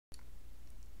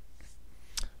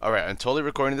Alright, I'm totally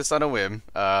recording this on a whim.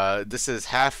 This is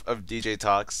half of DJ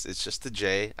Talks. It's just the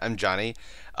J. I'm Johnny.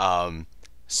 Um,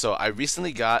 so I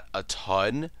recently got a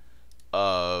ton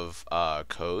of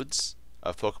codes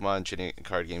of Pokemon trading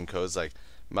card game codes. Like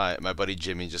my buddy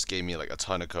Jimmy just gave me like a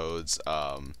ton of codes.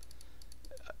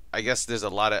 I guess there's a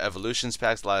lot of evolutions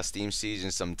packs, a lot of Steam Siege,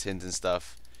 and some tins and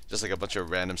stuff. Just like a bunch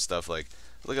of random stuff. Like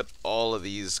look at all of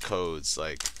these codes.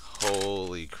 Like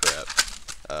holy crap.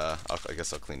 I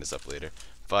guess I'll clean this up later.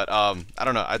 But I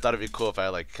don't know. I thought it'd be cool if I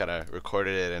like kind of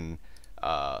recorded it and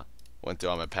went through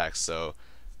all my packs. So,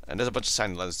 and there's a bunch of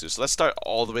signing lenses too. So let's start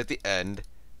all the way at the end.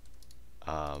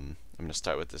 I'm gonna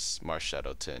start with this Mars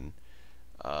Shadow tin.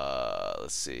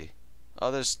 Let's see.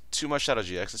 Oh, there's two Mars Shadow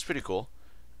GX. It's pretty cool.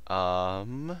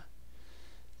 Got.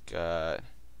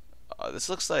 This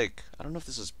looks like I don't know if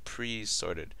this is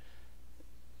pre-sorted.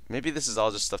 Maybe this is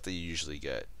all just stuff that you usually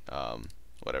get.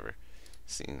 Whatever.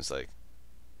 Seems like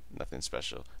nothing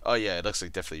special. Oh yeah, it looks like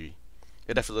it definitely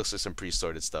looks like some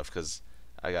pre-sorted stuff because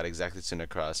I got exactly Tuna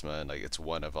Crossma and like it's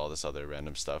one of all this other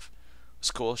random stuff.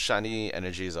 It's cool. Shiny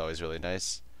energy is always really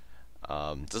nice.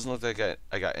 Doesn't look like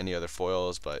I got any other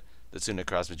foils, but the Tuna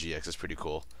Crossma GX is pretty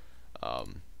cool.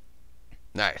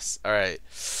 Nice. All right.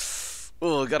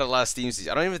 Oh, got a lot of Steam Siege.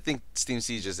 I don't even think Steam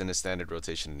Siege is in a standard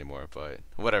rotation anymore, but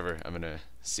whatever. I'm gonna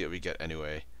see what we get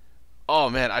anyway. Oh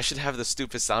man, I should have the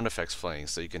stupid sound effects playing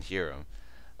so you can hear them.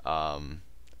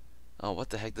 Oh, what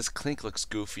the heck? This Clink looks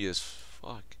goofy as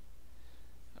fuck.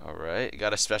 Alright,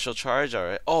 got a special charge.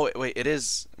 Alright. Oh, wait, it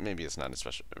is. Maybe it's not a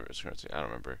special. I don't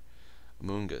remember.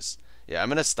 Moongus. Yeah, I'm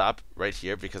gonna stop right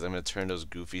here because I'm gonna turn those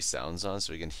goofy sounds on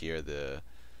so we can hear the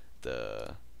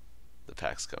the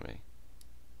packs coming.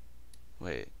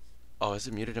 Wait. Oh, is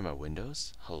it muted in my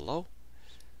windows? Hello?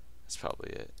 That's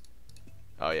probably it.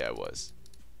 Oh yeah, it was.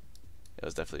 It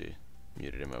was definitely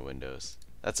muted in my windows.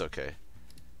 That's okay.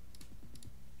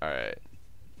 Alright.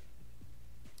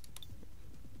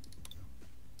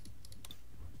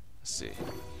 Let's see.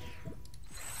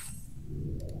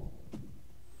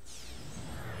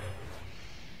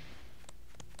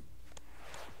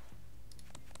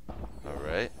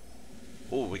 Alright.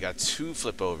 Oh, we got two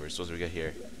flip overs. What do we got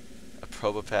here? A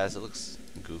Probopass. It looks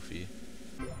goofy.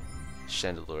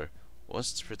 Chandelure.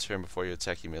 Once to return before you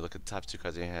attack, you may look at the top two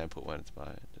cards in your hand, put one at the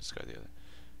bottom, discard the other.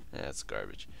 Yeah, that's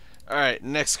garbage. Alright,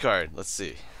 next card. Let's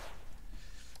see.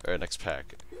 Or next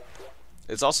pack.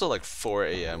 It's also like 4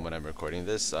 a.m. when I'm recording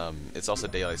this. It's also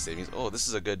daylight savings. Oh, this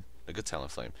is a good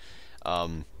Talonflame.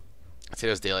 Today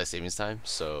was daylight savings time,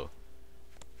 so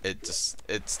it's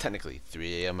technically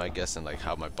 3 a.m. I guess, and like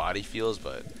how my body feels,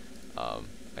 but I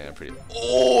am pretty.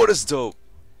 Oh, that's dope.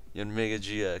 Mega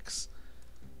GX.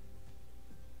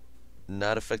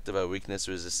 Not affected by weakness,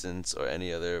 resistance, or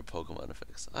any other Pokemon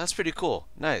effects. Oh, that's pretty cool.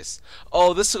 Nice.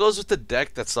 Oh, this goes with the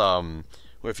deck that's where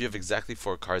if you have exactly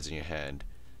 4 cards in your hand,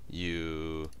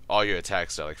 all your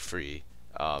attacks are like free,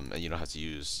 and you don't have to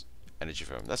use energy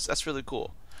from them. That's really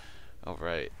cool. All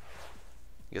right.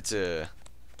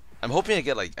 I'm hoping I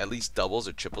get like at least doubles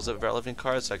or triples of relevant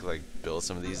cards so I can like build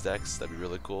some of these decks. That'd be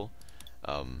really cool.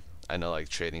 I know like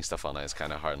trading stuff online is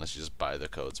kind of hard unless you just buy the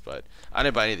codes, but I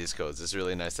didn't buy any of these codes. It's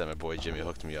really nice that my boy Jimmy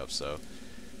hooked me up. So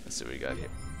let's see what we got here.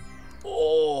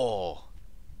 Oh,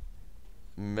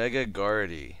 Mega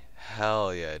Guardy.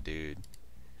 Hell yeah, dude.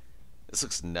 This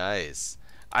looks nice.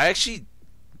 I actually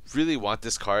really want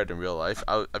this card in real life.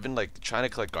 I've been like trying to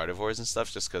collect Gardevoirs and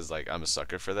stuff just because like I'm a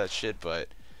sucker for that shit, but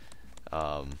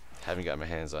haven't got my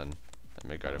hands on a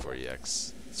Mega Gardevoir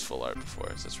EX. It's full art before,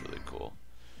 so it's really cool.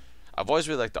 I've always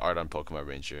really liked the art on Pokemon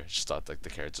Ranger. Just thought like the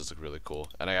characters look really cool.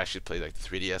 And I actually played like the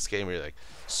 3DS game where you like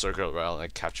circle around and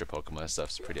like capture Pokemon and stuff.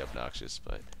 It's pretty obnoxious,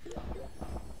 but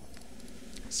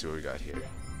let's see what we got here.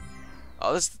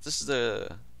 Oh, this is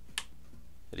the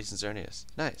decent Xerneas.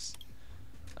 Nice.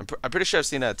 I'm pretty sure I've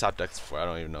seen that at top decks before. I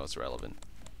don't even know it's relevant.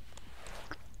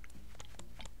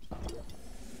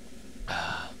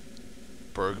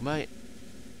 Bergmite?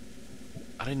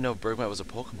 I didn't know Bergmite was a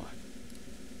Pokemon.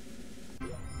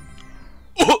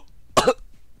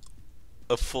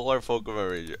 A full art Pokemon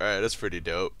Ranger. Alright, that's pretty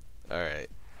dope. Alright.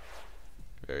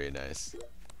 Very nice.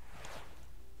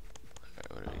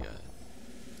 Alright, what do we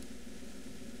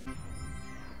got?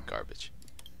 Garbage.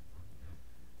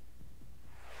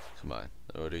 Come on.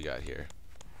 What do we got here?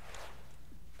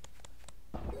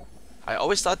 I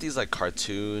always thought these like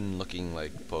cartoon looking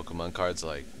like Pokemon cards are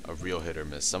like a real hit or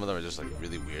miss. Some of them are just like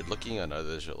really weird looking and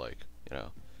others are like, you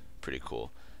know, pretty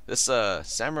cool. This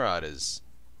Samurott is,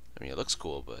 I mean, it looks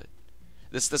cool, but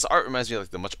this art reminds me of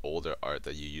like the much older art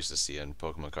that you used to see in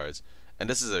Pokemon cards. And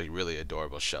this is a really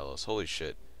adorable Shellos. Holy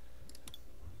shit.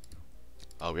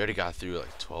 Oh, we already got through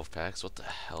like 12 packs. What the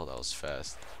hell? That was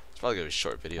fast. It's probably gonna be a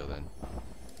short video then.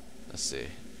 Let's see.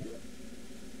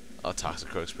 Oh,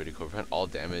 Toxicroak's pretty cool. Prevent all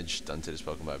damage done to this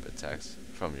Pokemon by attacks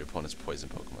from your opponent's poison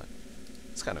Pokemon.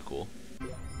 It's kind of cool.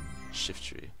 Shift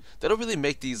Tree. They don't really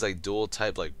make these like dual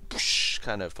type like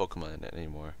kind of Pokemon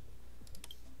anymore.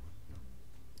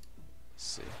 Let's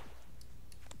see.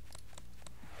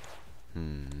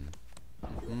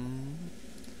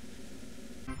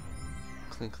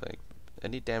 Clink clink.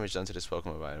 Any damage done to this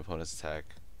Pokemon by an opponent's attack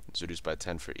is reduced by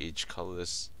 10 for each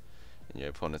colorless in your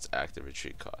opponent's active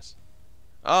retreat cost.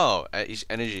 Oh, at each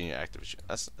energy in your active retreat.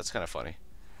 That's kind of funny.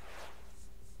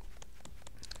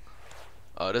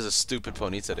 Oh, there's a stupid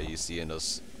Ponyta that you see in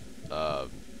those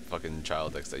fucking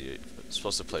child decks that you're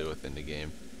supposed to play with in the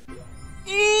game.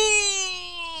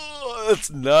 That's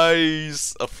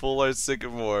nice. A full art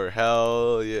Sycamore.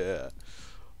 Hell yeah.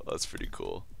 Oh, that's pretty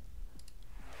cool.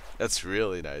 That's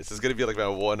really nice. It's gonna be like my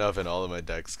one-up in all of my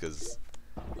decks, cause,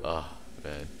 oh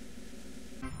man.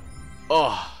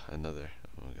 Oh, another.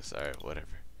 Oh, I guess. All right, whatever.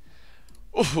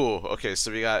 Ooh, okay.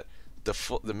 So we got the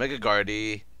Mega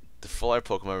Guardy, the Full Art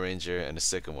Pokemon Ranger, and the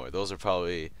Sycamore. Those are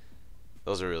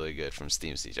really good from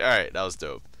Steam Siege. All right, that was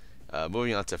dope.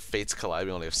 Moving on to Fates Collide.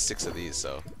 We only have 6 of these,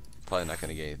 so probably not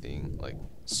gonna get anything like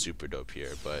super dope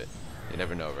here, but you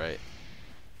never know, right?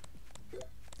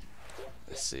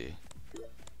 Let's see.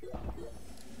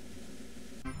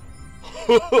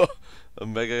 A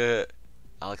Mega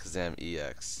Alakazam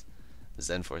EX.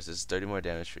 Zen Forces, 30 more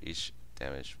damage for each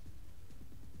damage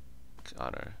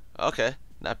counter. Okay,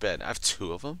 not bad. I have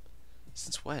 2 of them?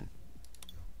 Since when?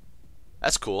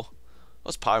 That's cool.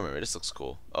 What's Power Memory? This looks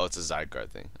cool. Oh, it's a Zygarde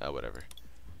thing. Oh, whatever.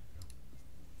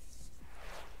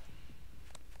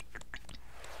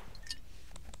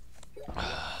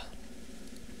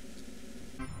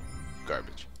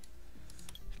 Garbage.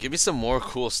 Give me some more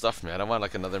cool stuff, man. I want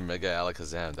like another Mega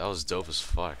Alakazam. That was dope as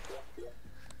fuck.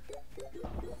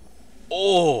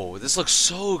 Oh, this looks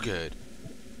so good.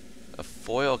 A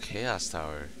foil Chaos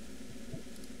Tower.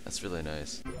 That's really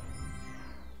nice.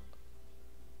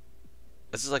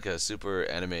 This is like a super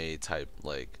anime type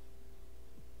like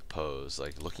pose,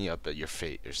 like looking up at your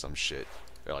fate or some shit,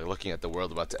 or like looking at the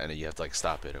world about to end and you have to like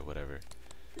stop it or whatever.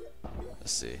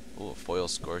 Let's see. Oh, foil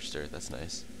Scorched Earth. That's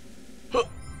nice.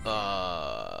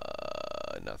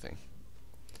 Nothing.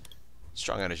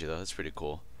 Strong energy though. That's pretty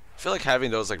cool. I feel like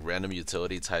having those like random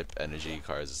utility type energy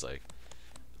cards is like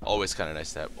always kind of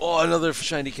nice to have. Oh, another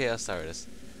shiny Chaos Tower. That's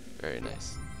very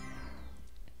nice.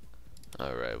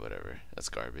 Alright, whatever. That's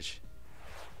garbage.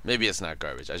 Maybe it's not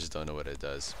garbage. I just don't know what it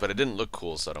does. But it didn't look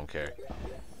cool, so I don't care.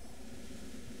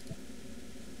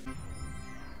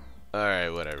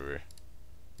 Alright, whatever.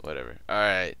 Whatever.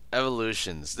 Alright,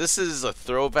 Evolutions. This is a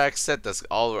throwback set that's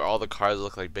all the cards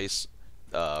look like base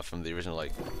from the original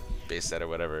like base set or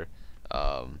whatever.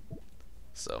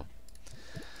 So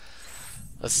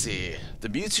let's see. The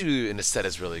Mewtwo in the set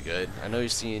is really good. I know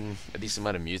you've seen a decent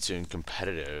amount of Mewtwo in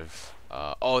competitive.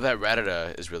 Oh, that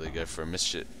Rattata is really good for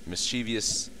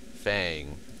Mischievous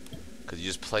Fang, because you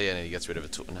just play it and it gets rid of a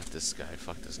tool. Not this guy.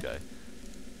 Fuck this guy.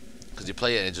 Because you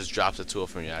play it and it just drops a tool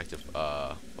from your active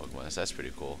Pokemon. So that's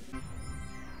pretty cool.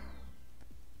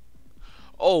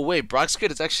 Oh wait, Broxkid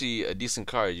is actually a decent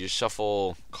card. You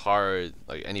shuffle card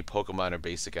like any Pokemon or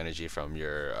basic energy from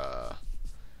your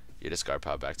discard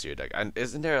pile back to your deck. And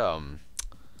isn't there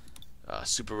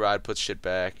Super Rod puts shit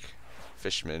back,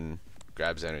 Fishman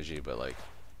grabs energy, but like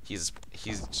he's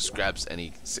just grabs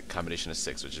any combination of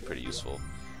 6, which is pretty useful.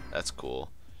 That's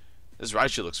cool. This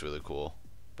Raichu looks really cool,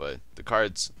 but the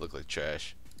cards look like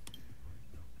trash.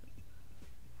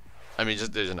 I mean,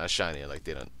 just they're not shiny. Like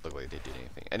they don't look like they did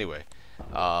anything. Anyway,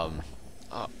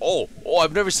 oh,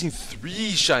 I've never seen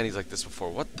 3 shinies like this before.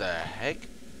 What the heck?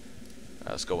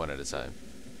 Alright, let's go one at a time.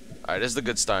 Alright, this is the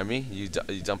good Starmie. You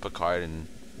dump a card and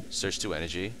search 2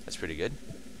 energy. That's pretty good.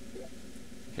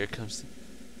 Here comes.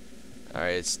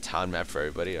 Alright, it's town map for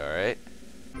everybody. Alright,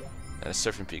 and a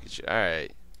Surfing Pikachu.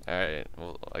 Alright, alright.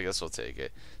 Well, I guess we'll take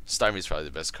it. Starmie's probably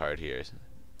the best card here.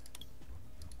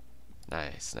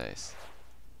 Nice, nice.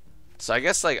 So I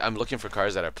guess like I'm looking for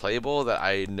cards that are playable that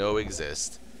I know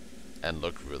exist and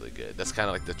look really good. That's kind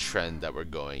of like the trend that we're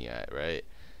going at, right?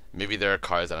 Maybe there are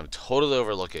cards that I'm totally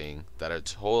overlooking that are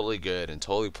totally good and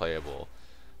totally playable,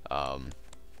 but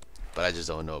I just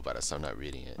don't know about it, so I'm not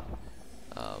reading it.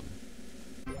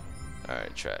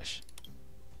 Alright, trash.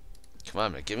 Come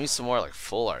on, man. Give me some more like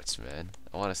full arts, man.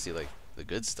 I want to see like the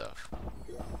good stuff.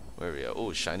 Where are we at?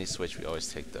 Oh, shiny switch. We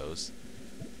always take those.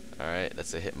 Alright,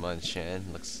 that's a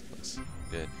Hitmonchan. Looks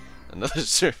good. Another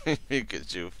Surfing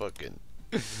Pikachu. Fucking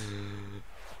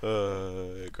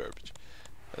garbage.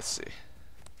 Let's see.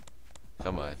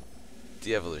 Come on.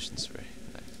 De-evolution spray.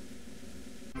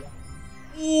 Nice.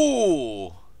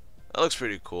 Ooh! That looks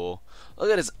pretty cool. Look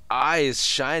at his eyes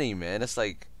shining, man. It's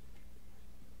like...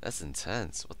 That's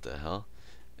intense. What the hell?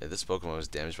 If this Pokemon was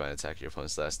damaged by an attack of your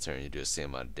opponent's last turn, you do the same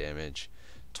amount of damage.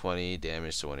 20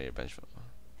 damage to one of your bench.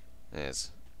 Yeah,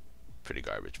 it's pretty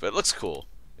garbage, but it looks cool.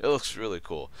 It looks really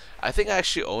cool. I think I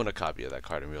actually own a copy of that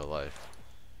card in real life.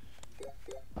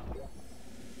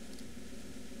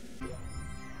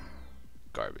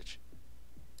 Garbage.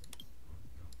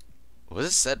 Was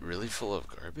this set really full of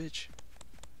garbage?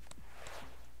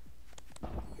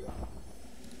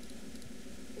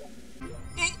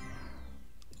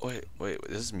 Wait,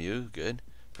 this is Mew? Good.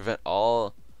 Prevent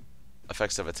all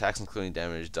effects of attacks, including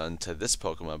damage done to this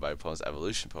Pokemon by opponent's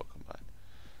evolution Pokemon.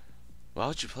 Why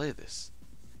would you play this?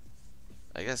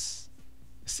 I guess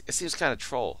it seems kind of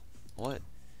troll. What?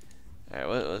 Alright,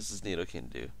 what does this Nidoking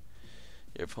do?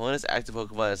 Your opponent's active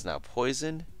Pokemon is now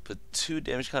poisoned. Put 2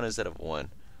 damage counters instead of 1.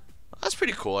 That's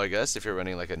pretty cool, I guess, if you're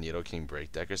running like a Nidoking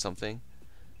break deck or something.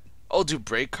 Oh, do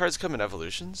break cards come in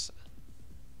evolutions?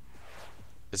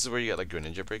 This is where you get like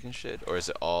Greninja break and shit? Or is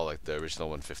it all like the original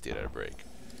 150 at a break?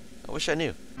 I wish I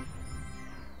knew.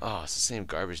 Oh, it's the same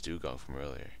garbage Dugong from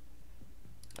earlier.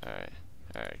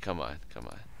 Alright, come on.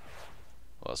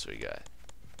 What else we got?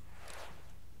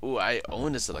 Ooh, I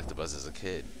owned this Electabuzz as a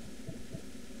kid.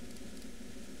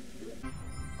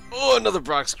 Oh, another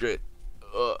Brock's Grit.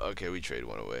 Okay, we trade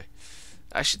one away.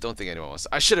 I actually don't think anyone wants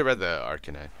to. I should have read the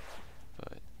Arcanine.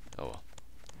 But, oh well.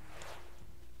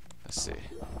 Let's see.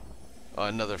 Oh,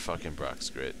 another fucking Brock's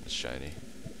Grit. It's shiny.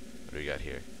 What do we got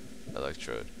here?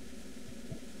 Electrode.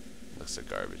 Looks like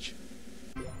garbage.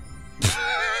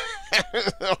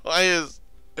 Why is...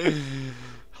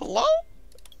 Hello?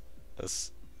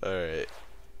 That's... Alright.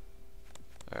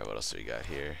 Alright, what else do we got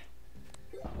here?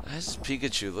 Why does this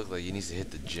Pikachu look like he needs to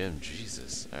hit the gym?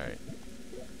 Jesus. Alright.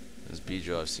 This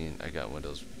Beedrill I've seen. I got one of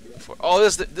those before. Oh,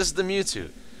 this is the Mewtwo.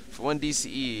 For 1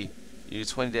 DCE, you do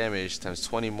 20 damage times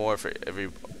 20 more for every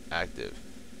active.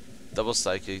 Double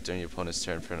Psychic during your opponent's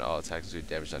turn. Prevent all attacks do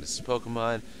damage on this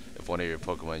Pokemon. If one of your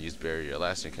Pokemon used Barrier your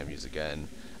last turn, can use again.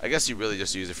 I guess you really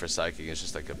just use it for Psychic. It's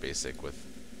just like a basic with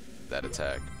that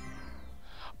attack.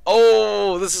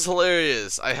 Oh, this is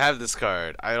hilarious. I have this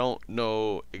card. I don't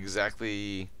know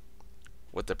exactly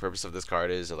what the purpose of this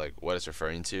card is or like what it's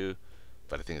referring to,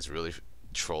 but I think it's really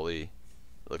trolly.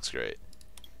 It looks great.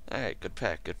 Alright, good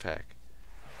pack.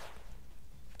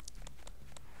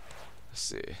 Let's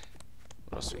see.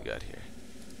 What else we got here?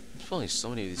 There's only so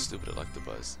many of these stupid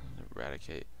Electabuzz.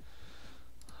 Eradicate.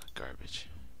 Garbage.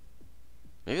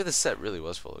 Maybe the set really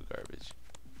was full of garbage.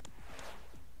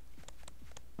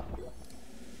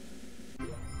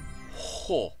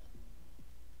 Oh.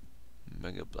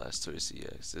 Mega Blastoise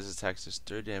EX. This attacks does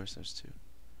 30 damage times 2.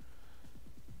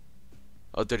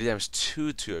 Oh, 30 damage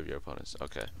to 2 of your opponents.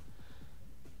 Okay.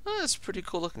 Oh, that's a pretty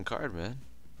cool looking card, man.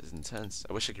 It's intense.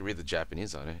 I wish I could read the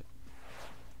Japanese on it.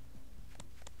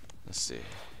 Let's see.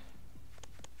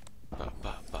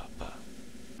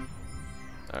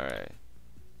 Alright.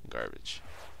 Garbage.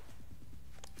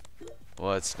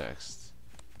 What's next?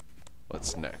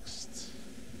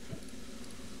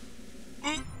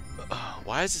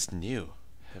 Why is this new?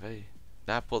 Have I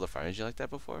not pulled a fire engine like that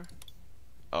before?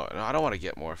 Oh, no, I don't want to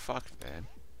get more. Fuck, man.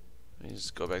 Let me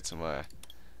just go back to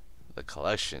the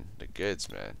collection, the goods,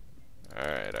 man.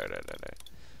 Alright.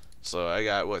 So I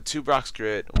got, what, 2 Brock's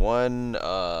Grit, 1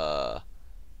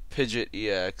 Pidgeot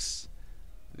EX,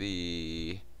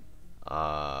 the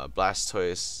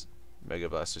Blastoise, Mega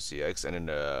Blastoise EX, and then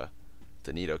the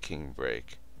Nidoking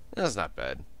Break. That's not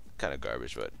bad. Kind of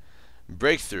garbage, but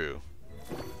Breakthrough.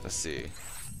 Let's see.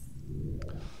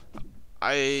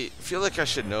 I feel like I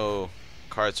should know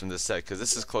cards from this set because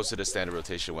this is closer to standard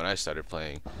rotation when I started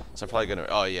playing. So I'm probably gonna.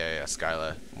 Oh yeah,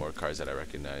 Skyla. More cards that I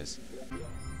recognize.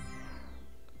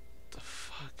 The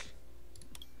fuck.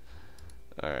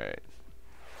 All right.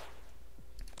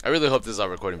 I really hope this is all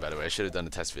recording. By the way, I should have done a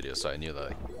test video so I knew that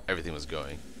like, everything was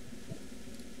going.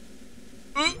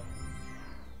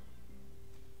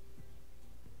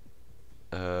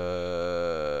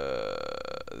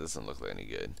 Doesn't look like any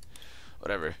good.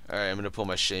 Whatever. Alright, I'm gonna pull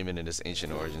my Shaman in this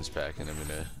Ancient Origins pack and I'm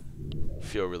gonna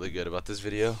feel really good about this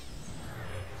video.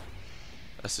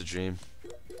 That's a dream.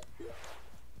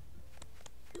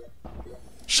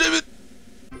 Shaman!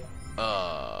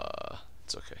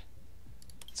 It's okay.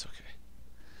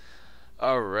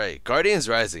 Alright, Guardians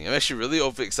Rising. I'm actually really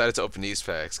excited to open these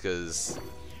packs because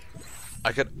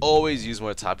I could always use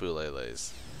more Tapu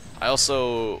Leles. I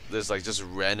also, there's like just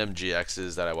random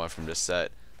GXs that I want from this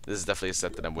set. This is definitely a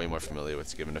set that I'm way more familiar with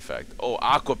to give an effect. Oh,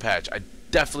 Aqua Patch. I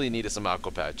definitely needed some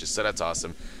aqua patches, so that's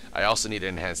awesome. I also needed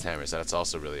enhanced hammers, so that's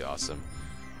also really awesome.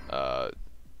 Ugly.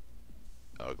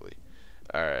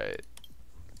 Alright.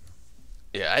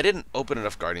 Yeah, I didn't open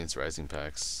enough Guardians Rising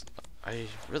packs. I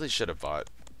really should have bought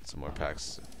some more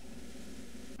packs.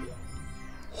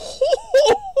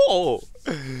 Oh,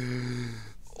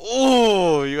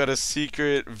 you got a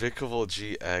secret Vicable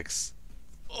GX.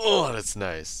 Oh, that's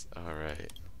nice.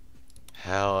 Alright.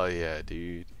 Hell yeah,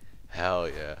 dude. Hell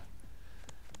yeah.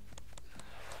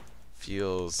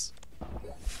 Feels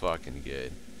fucking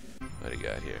good. What do you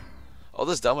got here? Oh,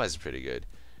 this Dhelmise is pretty good.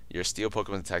 Your steel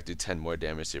Pokemon attack do 10 more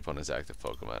damage to your opponent's active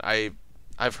Pokemon.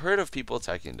 I've heard of people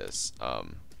attacking this.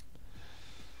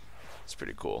 It's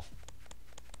pretty cool.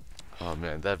 Oh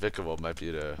man, that Vicable might be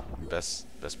the best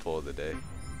pull of the day.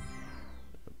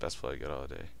 Best pull I get all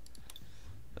day.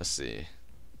 Let's see.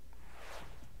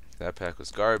 That pack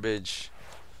was garbage.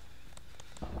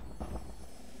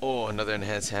 Oh, another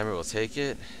enhanced hammer, will take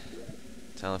it.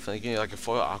 Talent Flame, give me like a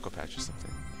foil aqua patch or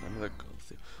something.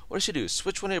 What does she do?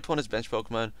 Switch one of your opponent's bench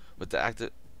Pokemon with the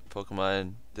active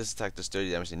Pokemon. This attack does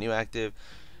 30 damage to new active.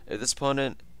 If this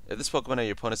Pokemon or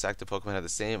your opponent's active Pokemon have the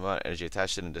same amount of energy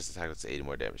attached to it, and this attack does 80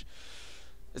 more damage.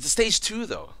 It's a stage 2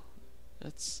 though.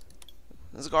 That's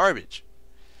garbage.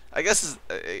 I guess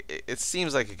it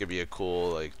seems like it could be a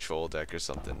cool like troll deck or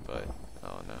something, but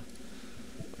oh no.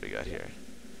 What do we got here?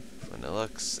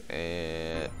 Vanillux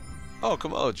and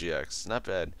Komo GX, not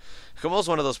bad. Komo's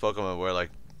one of those Pokemon where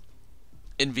like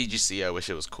in VGC I wish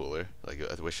it was cooler. Like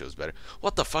I wish it was better.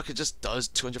 What the fuck? It just does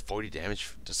 240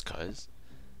 damage just cuz.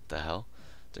 The hell?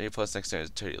 30 plus next turn is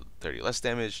 30 less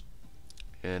damage.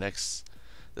 And this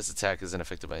attack isn't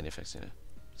affected by any effects. You know,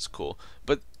 it's cool.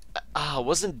 But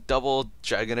wasn't double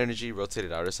Dragon Energy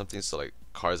rotated out or something? So like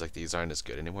cards like these aren't as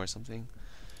good anymore or something.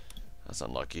 That's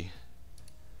unlucky.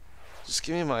 Just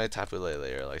give me my Tapu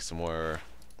Lele or like some more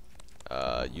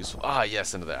useful.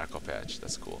 Yes, another Aqua Patch.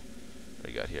 That's cool. What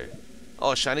do you got here?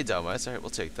 Oh, shiny Dhelmise. Alright,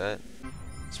 we'll take that.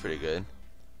 It's pretty good.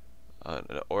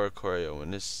 An Oricorio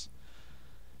when this.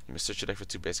 You must search your deck for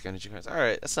 2 basic energy cards.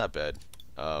 Alright, that's not bad.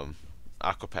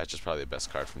 Aqua Patch is probably the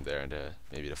best card from there, and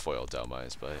maybe the foil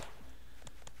Dhelmise, but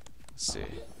let's see.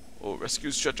 Oh, Rescue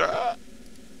Stretcher!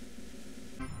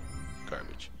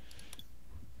 Garbage.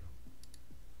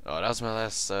 Oh, that was my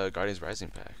last Guardians Rising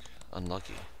pack.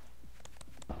 Unlucky.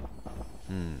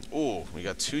 Oh, we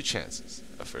got 2 chances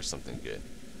for something good.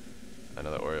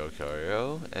 Another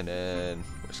Oricorio, and then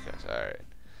which guys? Alright.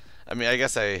 I mean, I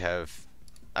guess I have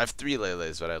 3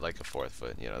 Leles, but I'd like a 4th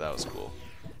foot. You know, that was cool.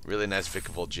 Really nice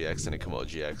Vicable GX and a Komo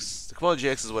GX. The Komo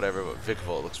GX is whatever, but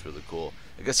Vicable looks really cool.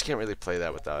 I guess you can't really play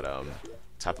that without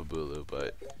Tapu Bulu,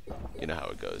 but you know how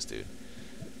it goes, dude.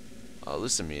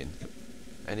 Lusamine.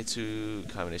 Any 2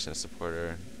 combination of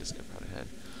supporter. Discard out of hand.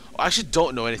 Oh, I actually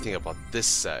don't know anything about this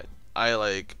set.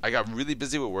 I got really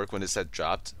busy with work when this set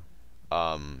dropped.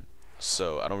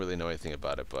 So I don't really know anything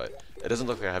about it, but it doesn't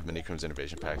look like I have many Crimson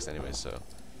Invasion packs anyway, so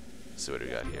let's see what we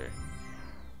got here.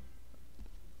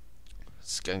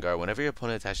 Gengar, whenever your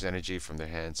opponent attaches energy from their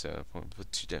hand to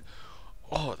put 2 down.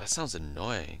 Oh, that sounds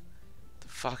annoying. The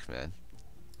fuck, man.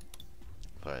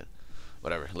 But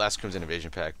whatever. Last Crimson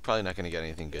Invasion pack. Probably not gonna get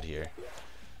anything good here.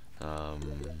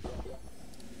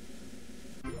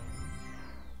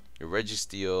 Your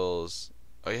Registeals.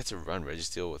 Oh, you have to run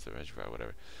Registeel with a Registeel,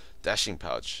 whatever. Dashing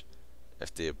Pouch.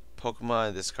 If the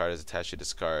Pokemon this card is attached to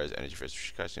this card's energy first,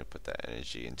 you can put that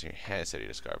energy into your hand instead of your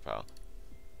discard pile.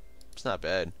 It's not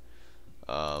bad.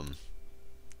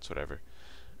 It's whatever.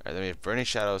 Alright, then we have Burning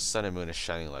Shadows, Sun and Moon, and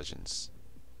Shining Legends.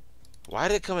 Why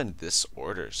did it come in this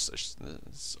order?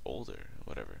 It's older.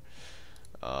 Whatever.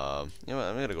 You know what?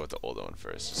 I'm gonna go with the older one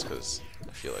first, just because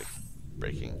I feel like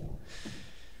breaking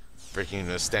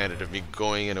the standard of me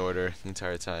going in order the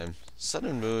entire time. Sun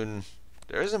and Moon.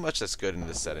 There isn't much that's good in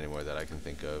this set anymore that I can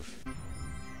think of.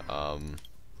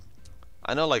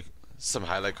 I know like some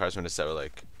highlight cards from the set were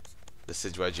like the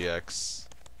Sidgewai GX.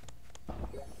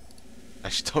 I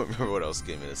actually don't remember what else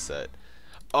came in this set.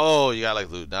 Oh, you got like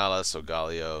Lunala,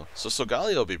 Solgaleo. So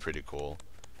Solgaleo will be pretty cool.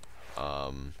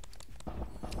 I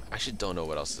actually don't know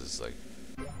what else is like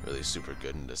really super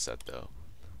good in this set though.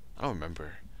 I don't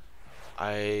remember.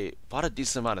 I bought a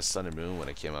decent amount of Sun and Moon when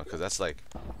it came out because that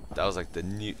was like the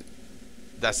new.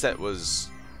 That set was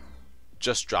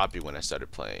just dropping when I started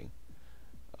playing.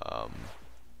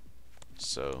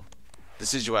 So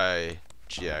this is why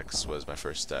GX was my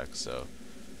first deck. So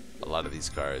a lot of these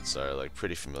cards are like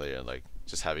pretty familiar, and like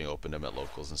just having opened them at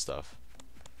locals and stuff.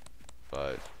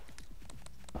 But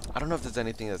I don't know if there's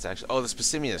anything that's actually. Oh, the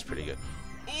Spasimian is pretty good.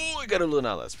 Oh, I got a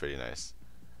Lunala. That's pretty nice.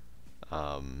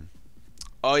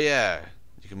 Oh yeah,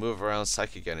 you can move around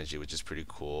Psychic Energy, which is pretty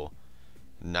cool.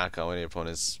 Knock out any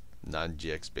opponent's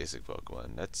non-GX basic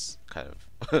Pokemon. That's kind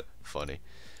of funny.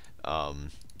 But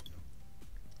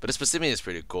this Passimian is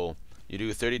pretty cool. You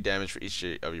do 30 damage for each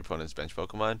of your opponent's bench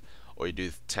Pokemon, or you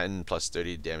do 10 plus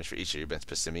 30 damage for each of your bench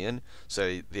Passimian.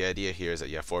 So the idea here is that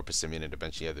you have 4 Passimian and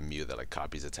eventually you have the Mew that like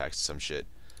copies attacks some shit.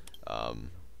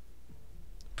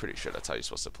 Pretty sure that's how you're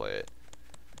supposed to play it.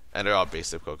 And they're all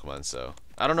basic Pokemon, so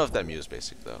I don't know if that Mew is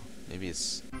basic though. Maybe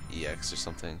it's EX or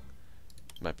something.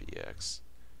 It might be EX.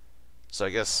 So I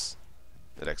guess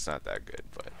the deck's not that good,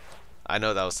 but I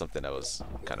know that was something that was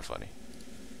kind of funny.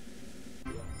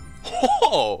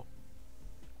 Oh!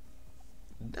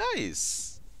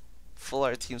 Nice! Full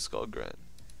art Team Skull Grunt.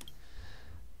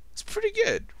 It's pretty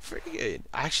good. Pretty good.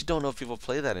 I actually don't know if people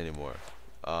play that anymore.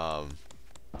 I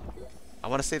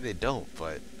want to say they don't,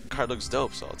 but the card looks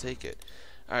dope, so I'll take it.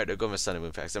 Alright, I'll go with my Sun and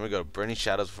Moon packs. Then we go to Burning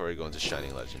Shadows before we go into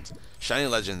Shining Legends. Shining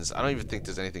Legends, I don't even think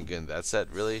there's anything good in that set,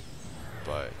 really.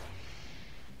 But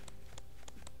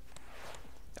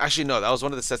actually, no, that was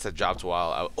one of the sets that dropped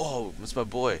while oh, that's my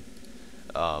boy.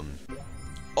 Oh,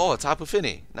 a Tapu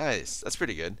Fini. Nice. That's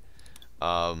pretty good.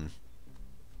 What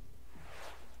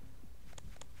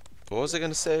was I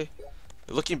gonna say?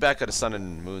 Looking back at the Sun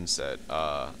and Moon set,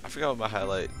 I forgot what my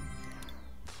highlight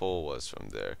pull was from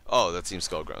there. Oh, that Team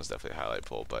Skull Grunt is definitely a highlight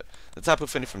pull, but the Tapu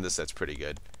Fini from this set's pretty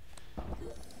good.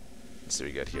 Let's see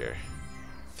what we got here.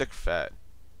 Thick Fat.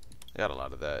 I got a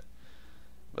lot of that,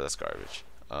 but that's garbage.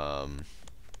 What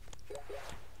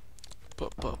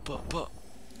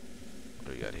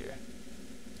do we got here?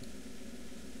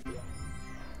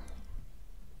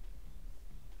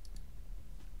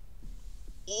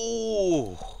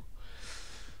 Ooh.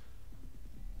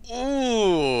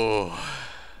 Ooh.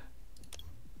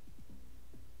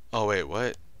 Oh wait,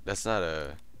 what? That's not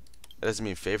a. That doesn't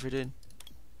mean favorited.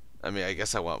 I mean, I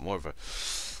guess I want more of a.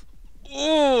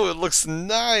 Ooh, it looks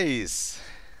nice.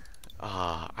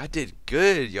 Ah, I did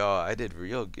good, y'all. I did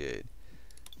real good.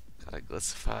 Got a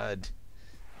Glycified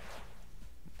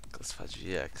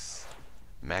GX.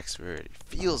 Max rarity.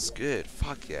 Feels good.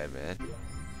 Fuck yeah, man.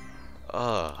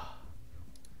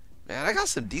 Man, I got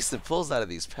some decent pulls out of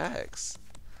these packs.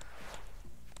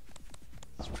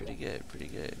 It's pretty good, pretty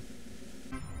good.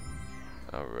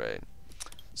 Alright.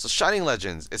 So Shining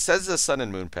Legends. It says the Sun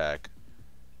and Moon pack,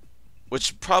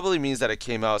 which probably means that it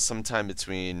came out sometime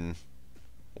between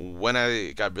when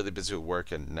I got really busy with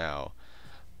work and now.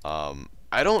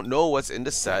 I don't know what's in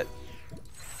the set.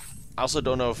 I also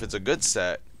don't know if it's a good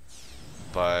set,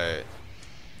 but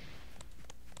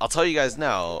I'll tell you guys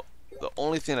now, the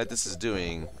only thing that this is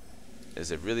doing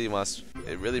is it really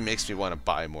makes me want to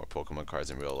buy more Pokemon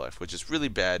cards in real life, which is really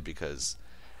bad because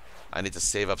I need to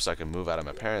save up so I can move out of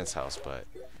my parents' house, but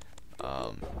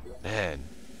man,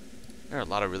 there are a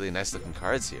lot of really nice looking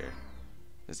cards here.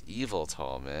 This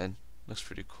Evoltol, man, looks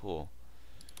pretty cool.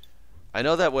 I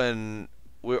know that when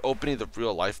we're opening the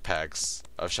real life packs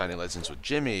of Shining Legends with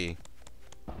Jimmy,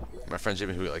 my friend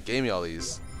Jimmy, who like gave me all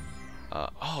these.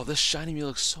 Oh, this shiny Mew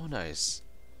looks so nice.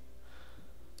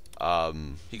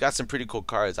 He got some pretty cool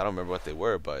cards. I don't remember what they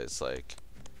were, but it's like,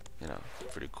 you know,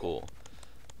 pretty cool.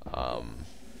 Oh,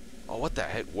 what the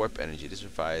heck? Warp Energy. This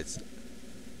provides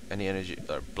any energy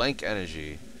or blank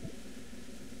energy.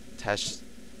 Attach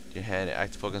your hand and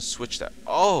active Pokemon. Switch that.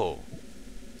 Oh,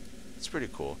 it's pretty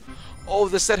cool. Oh,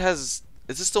 this set has.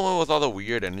 Is this the one with all the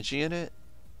weird energy in it?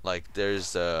 Like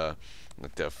there's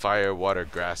like the fire, water,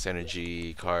 grass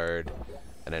energy card,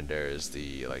 and then there's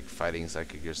the like fighting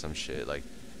psychic or some shit. Like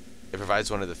it provides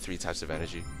one of the 3 types of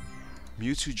energy.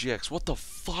 Mewtwo GX. What the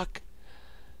fuck?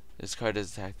 This card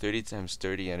does attack 30 times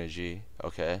 30 energy.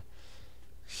 Okay.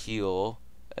 Heal,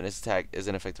 and its attack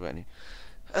isn't affected by any.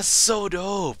 That's so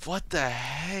dope. What the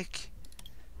heck?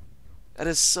 That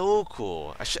is so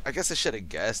cool. I guess I should have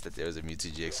guessed that there was a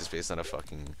Mewtwo GX just based on a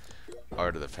fucking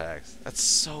art of the packs. That's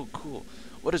so cool.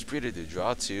 What does Breeder do?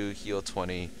 Draw 2, heal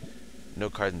 20. No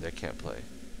card in deck can't play.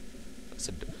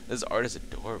 This art is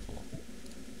adorable.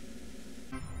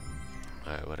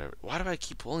 Alright, whatever. Why do I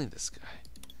keep pulling this guy?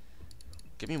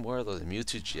 Give me more of those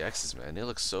Mewtwo GXs, man. They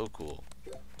look so cool.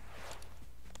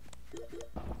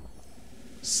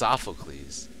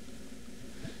 Sophocles.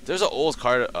 There's an old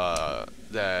card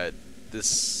that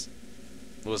this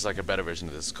was like a better version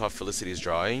of this. It's called Felicity's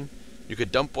Drawing. You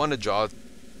could dump 1 to draw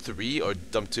 3 or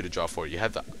dump 2 to draw 4. You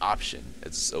had the option. It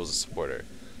was a supporter.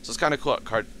 So it's kind of cool.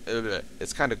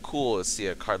 It's kind of cool to see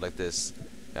a card like this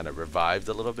kind of revived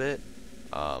a little bit.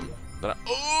 Oh!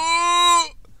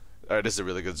 Alright, this is a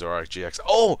really good Zoroark GX.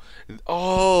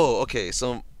 Oh, okay.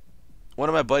 So one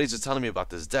of my buddies was telling me about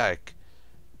this deck,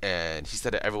 and he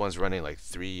said that everyone's running like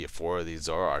 3 or 4 of these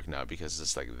Zoroark now because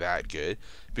it's like that good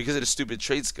because of the stupid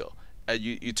trade skill.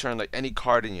 You turn like any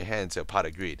card in your hand to a pot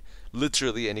of greed.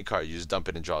 Literally any card, you just dump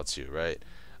it and draw 2, right?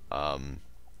 Um,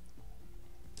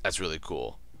 that's really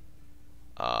cool.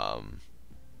 Um,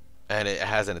 and it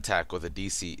has an attack with a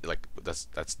DC, like that's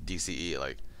DCE,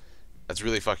 like that's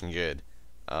really fucking good.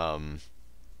 Um,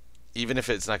 Even if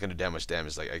it's not gonna do that much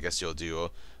damage, like I guess you'll do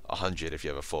 100 if you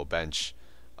have a full bench.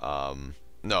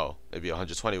 No, it'd be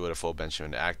 120 with a full bench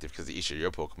and active because each of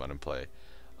your Pokemon in play.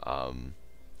 So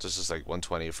it's just like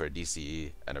 120 for a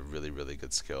DCE and a really really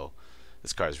good skill.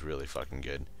 This card is really fucking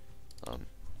good. Um,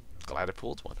 Glad I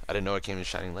pulled one. I didn't know it came in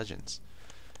Shining Legends.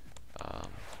 Um,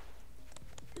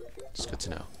 it's good to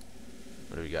know.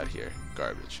 What do we got here?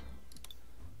 Garbage.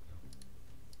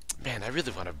 Man, I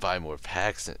really want to buy more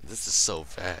packs. This is so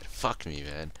bad. Fuck me,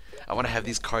 man. I want to have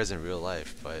these cards in real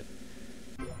life, but...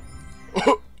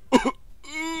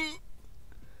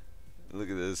 Look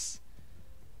at this.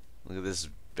 Look at this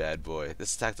bad boy.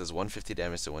 This attack does 150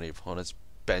 damage to one of your opponent's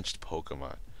benched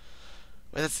Pokemon.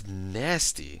 Wait, that's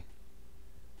nasty.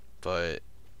 But...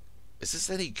 is this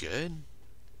any good?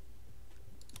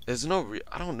 There's no...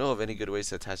 I don't know of any good ways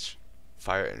to attach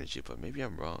fire energy, but maybe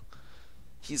I'm wrong.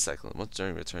 Heat cycling. Once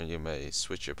during your turn, you may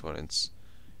switch your opponent's.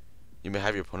 You may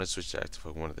have your opponent switch to active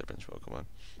one of their bench Pokemon.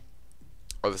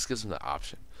 Or this gives them the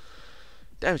option.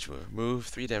 Damage move. Move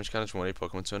 3 damage counters from one of your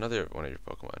Pokemon to another one of your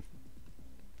Pokemon.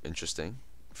 Interesting,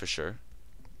 for sure.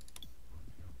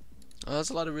 Oh, there's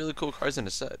a lot of really cool cards in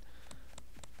the set.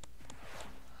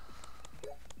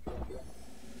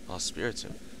 Oh,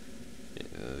 Spiritomb.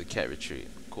 The cat retreat.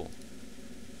 Cool.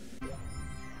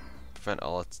 Prevent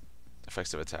all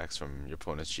effective attacks from your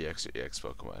opponent's GX or EX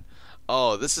Pokemon.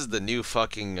 Oh, this is the new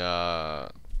fucking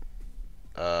the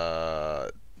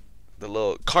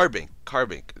little Carbink.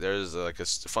 There's like a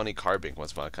funny Carbink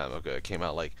once upon a time. Okay, it came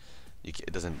out like you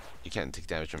can't take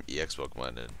damage from EX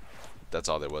Pokemon, and that's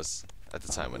all there was at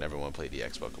the time when everyone played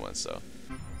EX Pokemon. So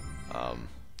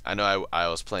I know I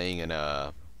was playing in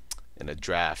a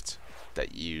draft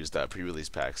that used pre-release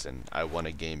packs, and I won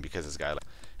a game because this guy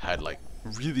had like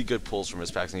really good pulls from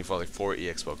his packs, and he fought like 4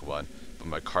 EX Pokemon, but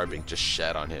my Carbink just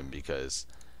shat on him because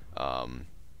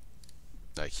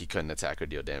like he couldn't attack or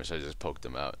deal damage, so I just poked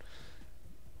him out.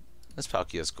 This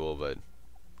Palkia's cool, but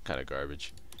kind of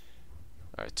garbage.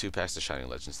 Alright, 2 packs of Shining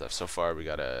Legends left. So far we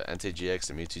got a Entei GX,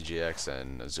 a Mewtwo GX,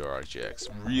 and a Zoroark GX.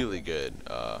 Really good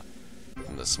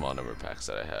from the small number of packs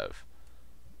that I have.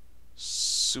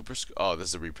 Oh, this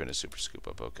is a reprinted Super Scoop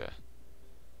Up, okay.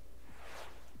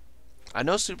 I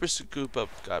know Super Scoop Up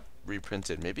got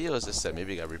reprinted. Maybe it was this set.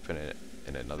 Maybe it got reprinted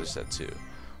in another set too.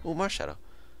 Oh, Marshadow.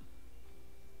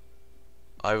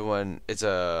 Everyone, it's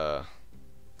a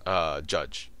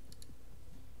Judge.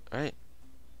 Alright?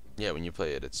 Yeah, when you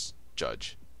play it, it's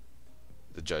Judge.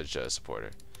 The Judge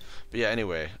supporter. But yeah,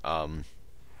 anyway,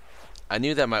 I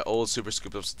knew that my old Super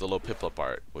Scoop Ups, the little Piplup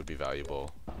art, would be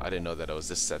valuable. I didn't know that it was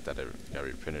this set that it got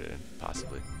reprinted in,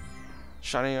 possibly.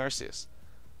 Shining Arceus.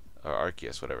 Or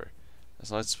Arceus, whatever.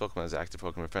 As long as this Pokemon is active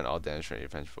Pokemon, prevent all damage from your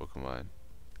bench Pokemon.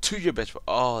 To your bench Pokemon.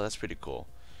 Oh, that's pretty cool.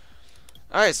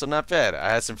 Alright, so not bad.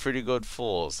 I had some pretty good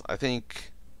pulls. I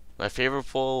think my favorite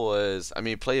pull was, I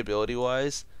mean, playability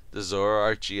wise, the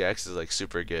Zoroark GX is like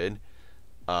super good.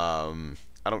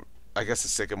 I guess the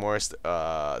Sycamore,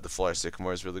 the Flora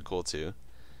Sycamore is really cool too.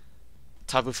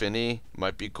 Tapu Fini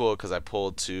might be cool because I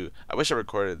pulled 2. I wish I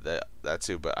recorded that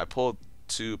too, but I pulled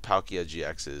 2 Palkia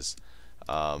GXs.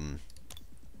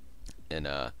 And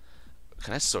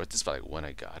can I sort this by like when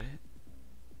I got it?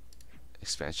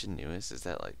 Expansion newest, is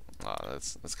that like? Oh,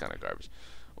 that's kind of garbage.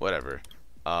 Whatever.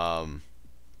 Can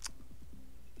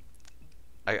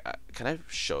I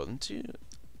show them to you?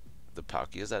 The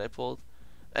Palkias that I pulled.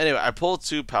 Anyway, I pulled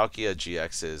 2 Palkia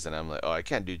GXs, and I'm like, oh, I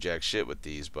can't do jack shit with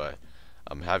these, but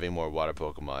I'm having more water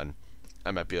Pokemon.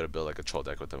 I might be able to build like a troll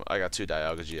deck with them. I got 2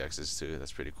 Dialga GXs too.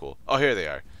 That's pretty cool. Oh, here they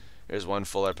are. Here's one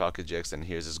full art Palkia GX, and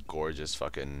here's this gorgeous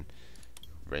fucking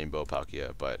rainbow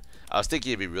Palkia. But I was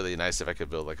thinking it'd be really nice if I could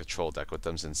build like a troll deck with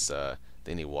them, since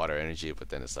they need water energy, but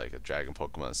then it's like a dragon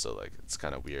Pokemon, so like it's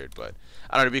kind of weird. But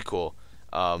I don't know, it'd be cool.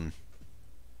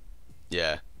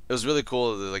 Yeah, it was really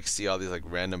cool to like see all these like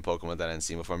random Pokemon that I hadn't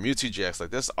seen before. Mewtwo GX,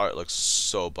 like this art looks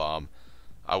so bomb.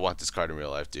 I want this card in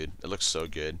real life, dude. It looks so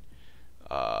good.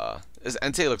 This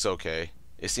Entei looks okay.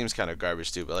 It seems kind of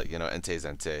garbage too, but like, you know, Entei's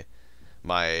Entei.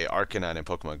 My Arcanine in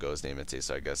Pokemon Go is named Entei,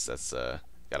 so I guess that's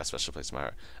got a special place in my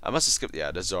heart. I must have skipped.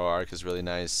 Yeah, the Zoroark is really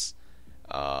nice.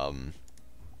 I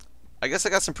guess I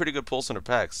got some pretty good pulls in the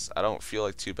packs. I don't feel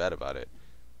like too bad about it.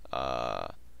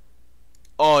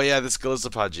 Oh yeah, this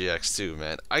Glyphosopod GX too,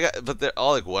 man. But they're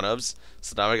all like one ups,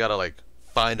 so now I gotta like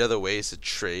find other ways to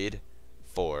trade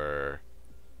for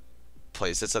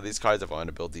playsets of these cards if I want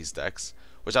to build these decks.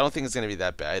 Which I don't think is gonna be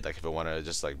that bad. Like if I want to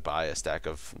just like buy a stack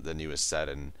of the newest set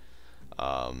and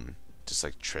just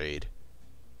like trade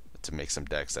to make some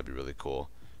decks, that'd be really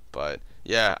cool. But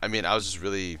yeah, I mean, I wasn't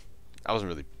really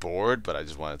bored, but I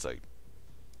just wanted to like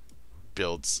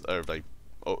build or like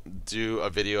do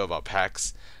a video about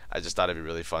packs. I just thought it'd be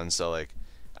really fun. So like,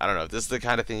 I don't know if this is the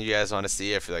kind of thing you guys want to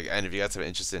see. If like, and if you guys have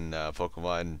interest in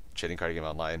Pokemon trading card game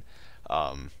online,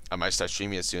 I might start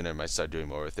streaming it soon. I might start doing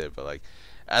more with it. But like,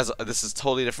 as this is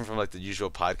totally different from like the usual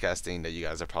podcasting that you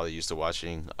guys are probably used to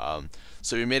watching.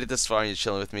 So if you made it this far and you're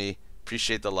chilling with me,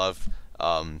 appreciate the love.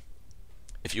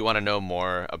 If you want to know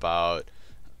more about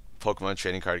Pokemon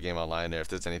trading card game online, or if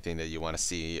there's anything that you want to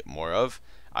see more of,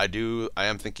 I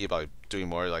am thinking about doing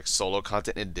more like solo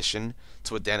content in addition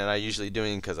to what Dan and I usually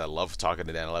doing, because I love talking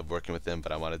to Dan, I love working with him,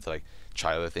 but I wanted to like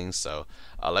try other things. So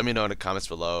let me know in the comments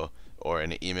below or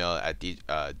in an email at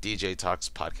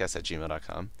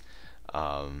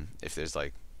djtalkspodcast@gmail.com if there's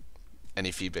like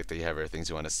any feedback that you have or things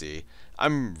you want to see.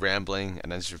 I'm rambling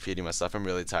and I'm just repeating myself. I'm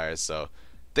really tired, so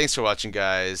thanks for watching,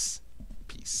 guys.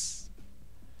 Peace.